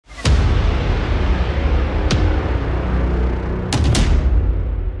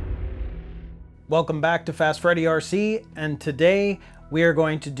Welcome back to Fast Freddy RC, and today we are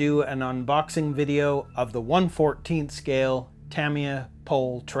going to do an unboxing video of the 1/14th scale Tamiya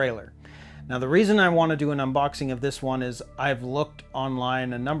Pole trailer. Now the reason I want to do an unboxing of this one is I've looked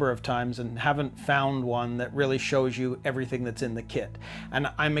online a number of times and haven't found one that really shows you everything that's in the kit.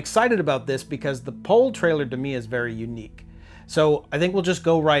 And I'm excited about this because the Pole trailer to me is very unique. So I think we'll just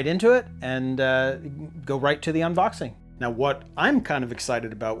go right into it and go right to the unboxing. Now what I'm kind of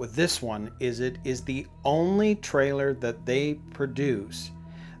excited about with this one is it is the only trailer that they produce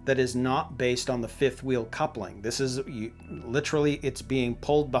that is not based on the fifth wheel coupling. This is literally, it's being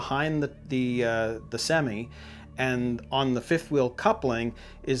pulled behind the semi, and on the fifth wheel coupling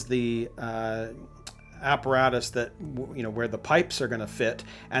is the apparatus that, you know, where the pipes are going to fit,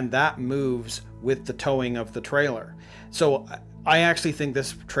 and that moves with the towing of the trailer. So I actually think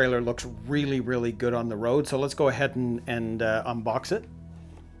this trailer looks really, really good on the road. So let's go ahead and unbox it.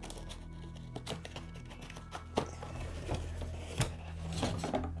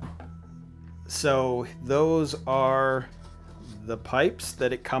 So those are the pipes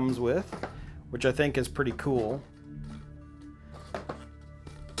that it comes with, which I think is pretty cool.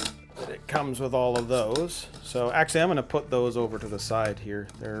 That it comes with all of those. So actually I'm going to put those over to the side here.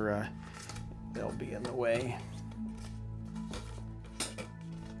 They'll be in the way.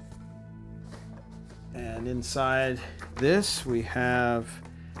 And inside this we have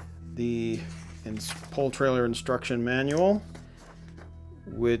the Pole trailer instruction manual,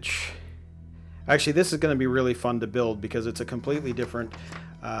 which actually this is going to be really fun to build because it's a completely different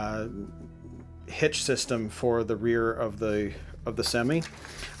hitch system for the rear of the semi.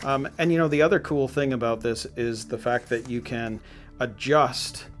 And you know, the other cool thing about this is the fact that you can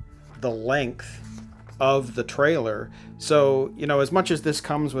adjust the length of the trailer. So, you know, as much as this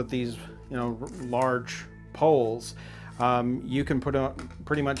comes with these, you know, large poles, you can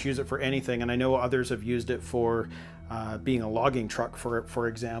pretty much use it for anything. And I know others have used it for being a logging truck, for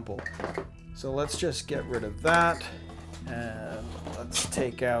example. So let's just get rid of that, and let's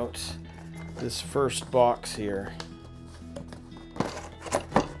take out this first box here.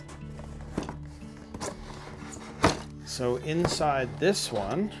 So inside this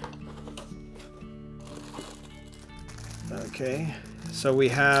one, okay, so we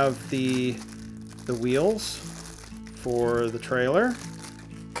have the wheels for the trailer.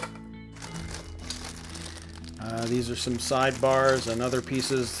 These are some sidebars and other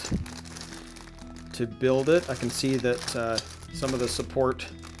pieces to build it. I can see that some of the support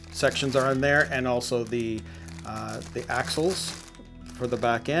sections are in there, and also the axles for the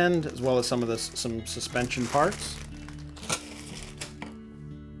back end, as well as some suspension parts.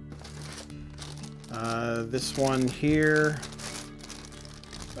 This one here.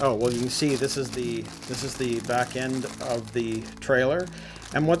 Oh well, you can see this is the back end of the trailer.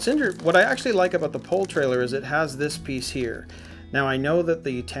 And what I actually like about the Pole trailer is it has this piece here. Now I know that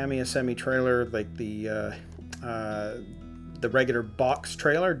the Tamiya semi trailer, like the regular box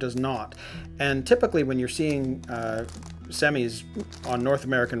trailer, does not. And typically when you're seeing semis on North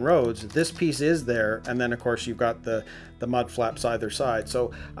American roads, this piece is there, and then of course you've got the mud flaps either side.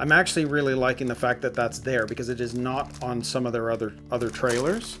 So I'm actually really liking the fact that that's there, because it is not on some of their other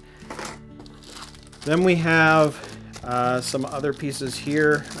trailers. Then we have some other pieces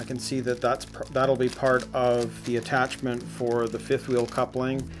here. I can see that that'll be part of the attachment for the fifth wheel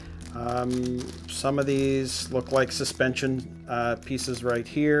coupling. Some of these look like suspension pieces right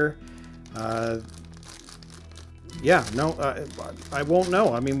here. Yeah, no, I won't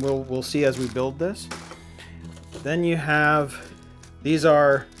know. I mean, we'll see as we build this. Then you have, these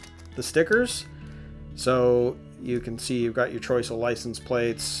are the stickers. So you can see you've got your choice of license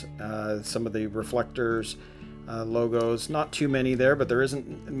plates, some of the reflectors, logos. Not too many there, but there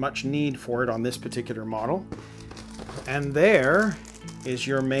isn't much need for it on this particular model. And there is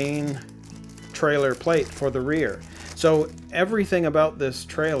your main trailer plate for the rear. So everything about this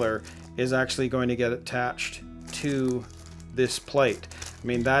trailer is actually going to get attached to this plate. I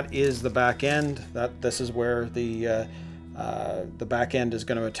mean, that is the back end. This is where the back end is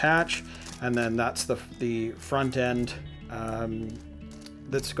going to attach, and then that's the front end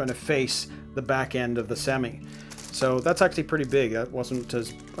that's going to face the back end of the semi. So that's actually pretty big. That wasn't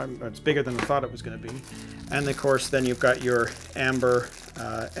it's bigger than I thought it was going to be. And of course, then you've got your amber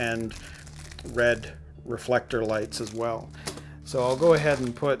and red reflector lights as well. So I'll go ahead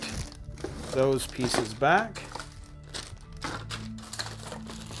and put those pieces back.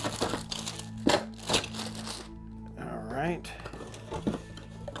 All right.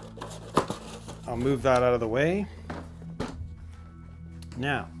 I'll move that out of the way.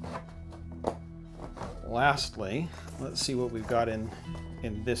 Now, lastly, let's see what we've got in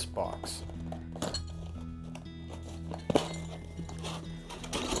this box.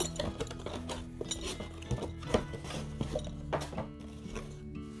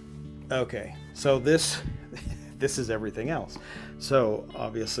 Okay, so this is everything else. So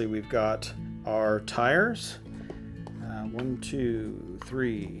obviously we've got our tires. 1, 2,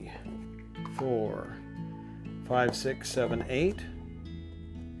 3, 4, 5, 6, 7, 8.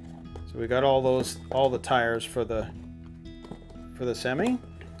 So we got all the tires for the semi,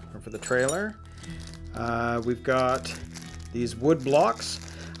 or for the trailer. We've got these wood blocks.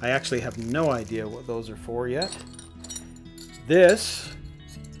 I actually have no idea what those are for yet. This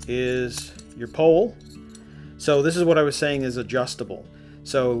is your pole. So this is what I was saying is adjustable.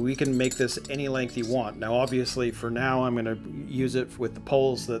 So we can make this any length you want. Now obviously for now I'm going to use it with the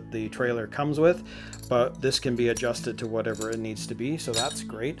poles that the trailer comes with, but this can be adjusted to whatever it needs to be, so that's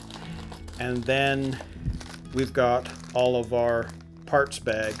great. And then we've got all of our parts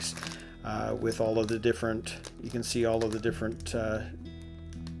bags with all of the different, you can see all of the different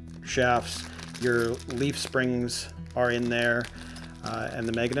shafts. Your leaf springs are in there and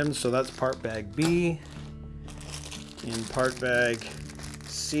the magnums, so that's part bag B. In part bag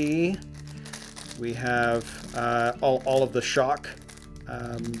C, we have all of the shock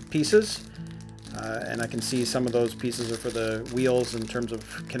pieces, and I can see some of those pieces are for the wheels in terms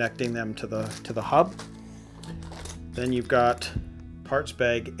of connecting them to the hub. Then you've got parts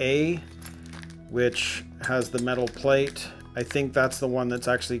bag A, which has the metal plate. I think that's the one that's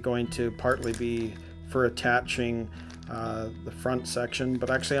actually going to partly be for attaching the front section, but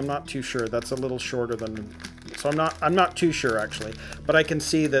actually I'm not too sure. That's a little shorter than, so I'm not too sure actually, but I can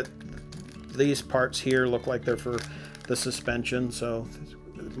see that these parts here look like they're for the suspension, so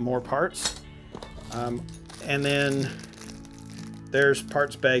more parts. And then there's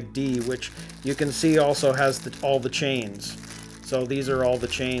parts bag D, which you can see also has all the chains. So these are all the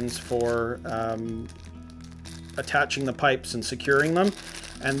chains for attaching the pipes and securing them.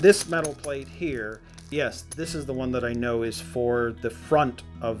 And this metal plate here, yes, this is the one that I know is for the front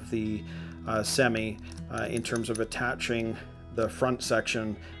of the semi in terms of attaching the front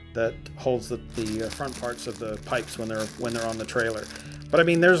section that holds the front parts of the pipes when they're on the trailer. But I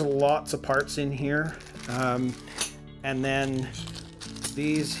mean, there's lots of parts in here. And then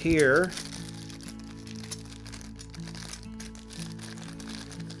these here,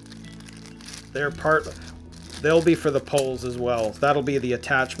 they'll be for the poles as well. That'll be the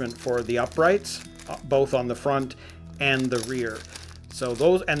attachment for the uprights, both on the front and the rear. So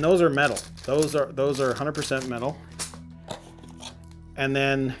those are metal. Those are 100% metal. And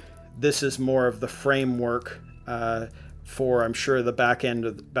then this is more of the framework for, I'm sure, the back end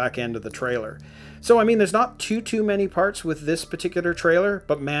of the trailer. So I mean, there's not too many parts with this particular trailer,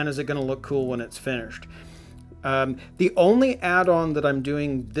 but man, is it going to look cool when it's finished. The only add-on that I'm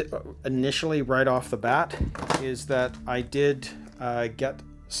doing initially right off the bat is that I did get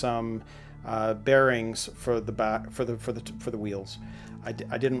some bearings for the back for the wheels. I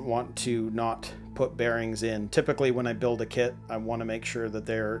didn't want to not put bearings in. Typically when I build a kit, I want to make sure that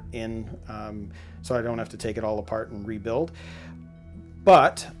they're in, so I don't have to take it all apart and rebuild.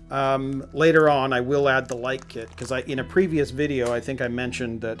 But later on I will add the light kit, because in a previous video I think I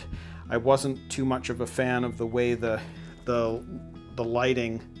mentioned that I wasn't too much of a fan of the way the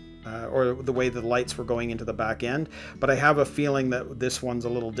lighting or the way the lights were going into the back end, but I have a feeling that this one's a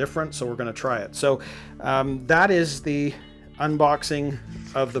little different, so we're going to try it. So that is the unboxing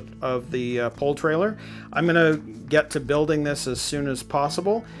of the pole trailer. I'm going to get to building this as soon as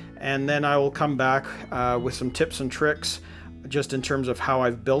possible, and then I will come back with some tips and tricks just in terms of how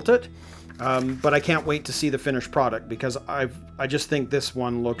I've built it. But I can't wait to see the finished product, because I just think this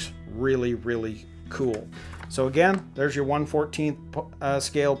one looks really, really cool. So again, there's your 1/14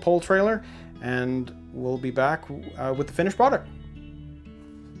 scale pole trailer, and we'll be back with the finished product.